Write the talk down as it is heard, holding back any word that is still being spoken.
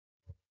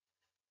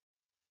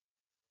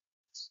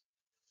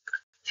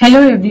Hello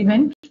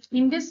everyone.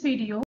 In this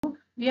video,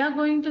 we are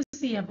going to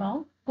see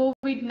about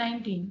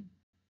COVID-19.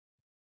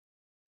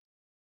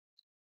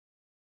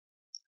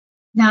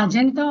 The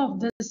agenda of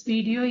this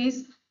video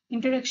is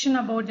introduction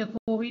about the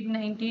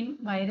COVID-19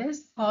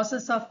 virus,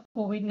 causes of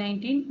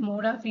COVID-19,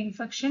 mode of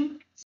infection,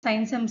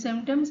 signs and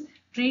symptoms,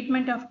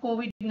 treatment of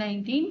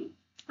COVID-19,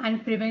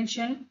 and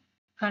prevention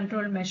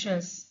control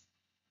measures.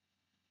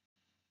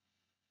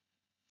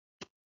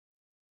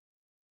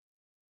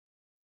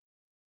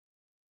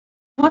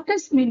 What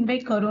is meant by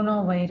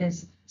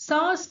coronavirus?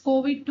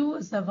 SARS-CoV-2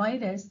 is the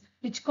virus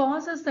which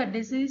causes the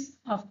disease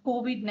of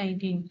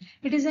COVID-19.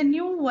 It is a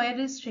new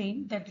virus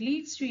strain that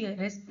leads to a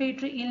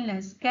respiratory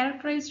illness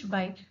characterized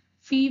by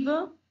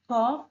fever,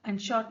 cough, and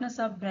shortness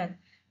of breath.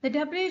 The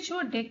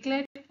WHO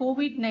declared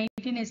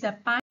COVID-19 as a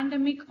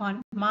pandemic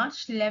on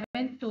March 11,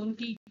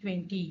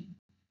 2020.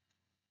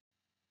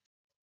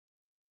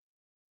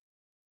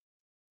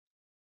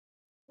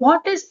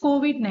 What is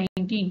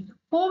COVID-19?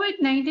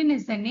 COVID-19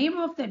 is the name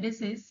of the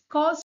disease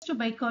caused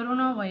by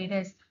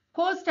coronavirus.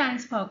 Co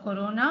stands for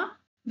corona,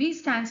 V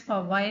stands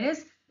for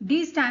virus,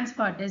 D stands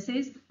for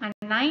disease, and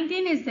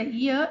 19 is the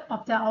year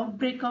of the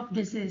outbreak of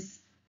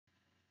disease.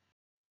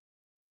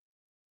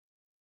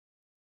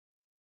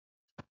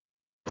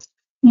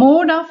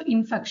 Mode of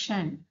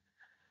infection.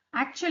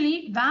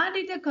 Actually, where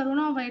did the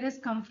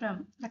coronavirus come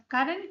from? The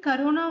current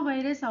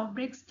coronavirus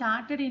outbreak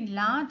started in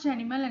large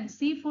animal and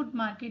seafood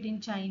market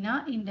in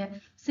China in the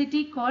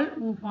city called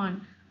Wuhan.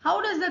 How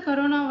does the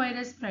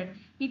coronavirus spread?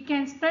 It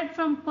can spread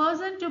from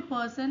person to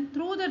person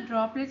through the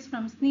droplets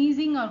from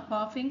sneezing or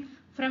coughing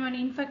from an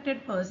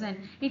infected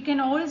person. It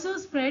can also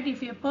spread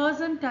if a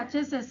person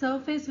touches the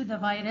surface with the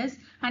virus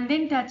and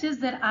then touches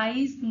their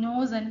eyes,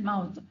 nose and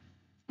mouth.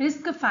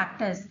 Risk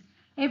factors.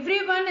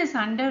 Everyone is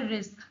under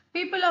risk.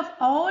 People of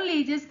all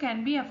ages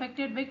can be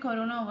affected by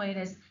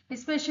coronavirus,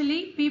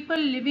 especially people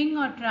living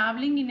or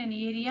traveling in an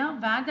area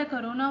where the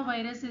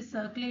coronavirus is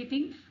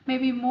circulating may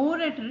be more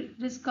at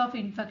risk of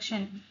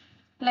infection.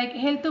 Like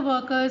health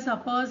workers or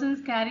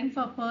persons caring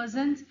for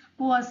persons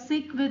who are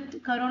sick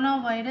with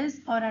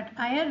coronavirus or at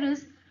higher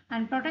risk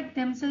and protect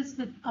themselves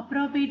with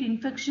appropriate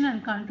infection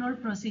and control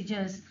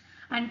procedures.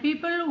 And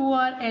people who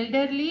are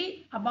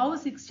elderly,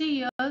 above 60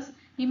 years,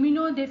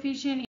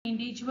 immunodeficient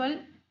individual,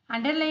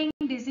 underlying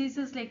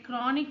diseases like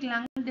chronic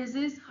lung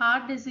disease,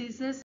 heart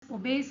diseases,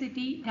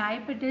 obesity,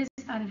 diabetes,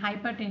 and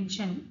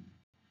hypertension.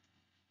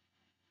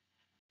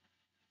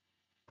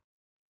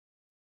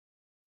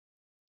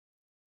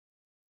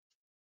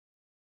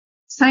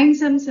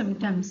 Signs and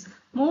symptoms.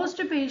 Most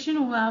patients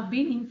who have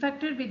been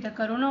infected with the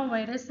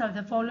coronavirus have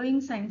the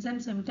following signs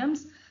and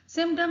symptoms.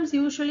 Symptoms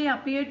usually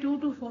appear 2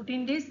 to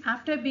 14 days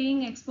after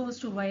being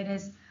exposed to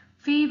virus.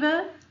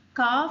 Fever,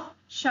 cough,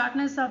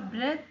 shortness of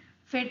breath,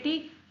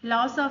 fatigue,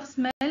 loss of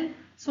smell,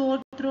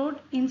 sore throat.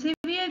 In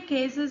severe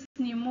cases,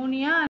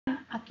 pneumonia and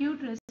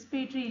acute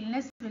respiratory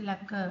illness will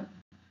occur.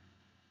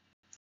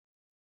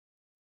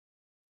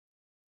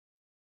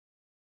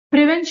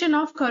 Prevention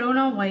of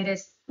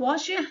coronavirus.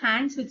 Wash your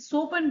hands with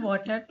soap and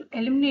water to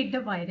eliminate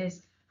the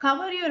virus.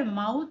 Cover your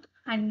mouth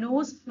and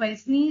nose while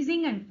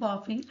sneezing and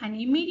coughing and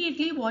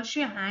immediately wash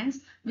your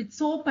hands with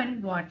soap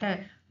and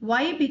water.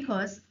 Why?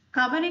 Because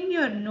covering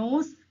your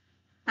nose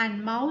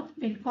and mouth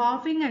when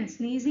coughing and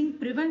sneezing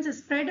prevents the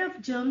spread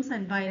of germs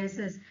and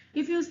viruses.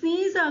 If you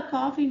sneeze or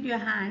cough into your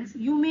hands,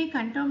 you may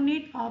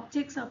contaminate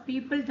objects or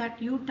people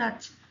that you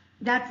touch.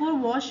 Therefore,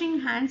 washing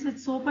hands with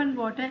soap and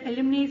water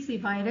eliminates the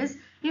virus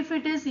if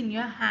it is in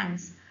your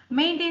hands.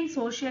 Maintain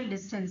social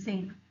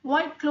distancing.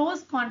 Avoid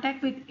close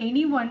contact with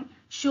anyone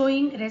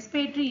showing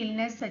respiratory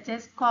illness such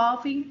as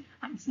coughing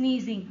and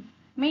sneezing.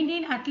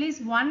 Maintain at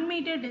least 1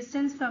 meter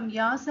distance from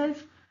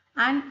yourself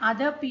and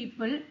other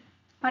people,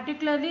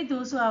 particularly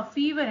those who have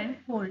fever and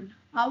cold.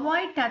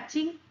 Avoid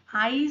touching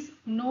eyes,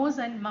 nose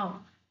and mouth.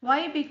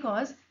 Why?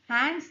 Because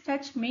hands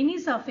touch many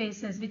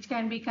surfaces which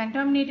can be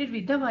contaminated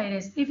with the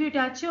virus. If you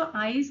touch your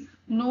eyes,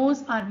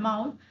 nose or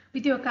mouth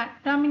with your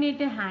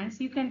contaminated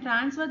hands, you can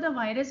transfer the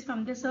virus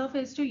from the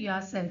surface to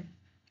yourself.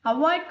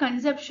 Avoid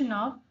consumption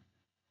of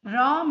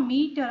raw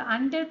meat or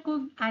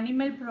undercooked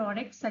animal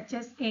products such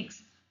as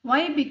eggs.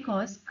 Why?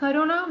 Because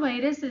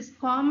coronavirus is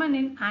common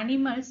in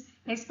animals,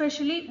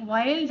 especially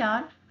wild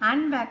or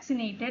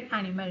unvaccinated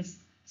animals.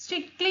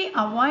 Strictly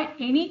avoid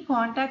any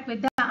contact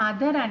with the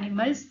other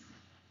animals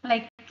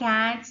like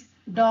cats,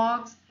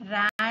 dogs,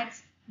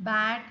 rats,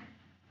 bats,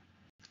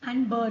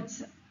 and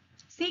birds.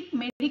 Seek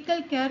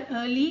medical care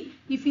early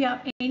if you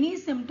have any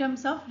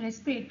symptoms of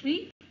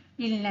respiratory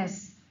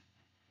illness.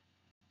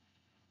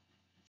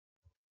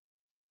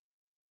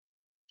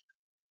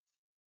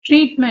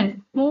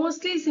 Treatment.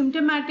 Mostly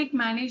symptomatic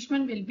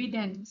management will be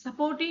done.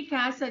 Supportive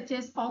care such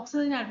as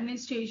oxygen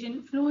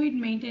administration, fluid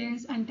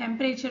maintenance and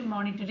temperature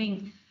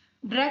monitoring.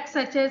 Drugs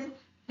such as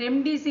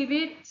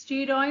remdesivir,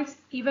 steroids,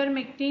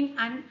 ivermectin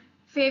and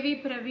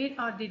favipiravir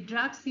are the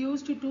drugs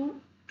used to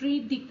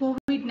treat the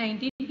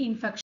COVID-19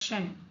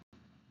 infection.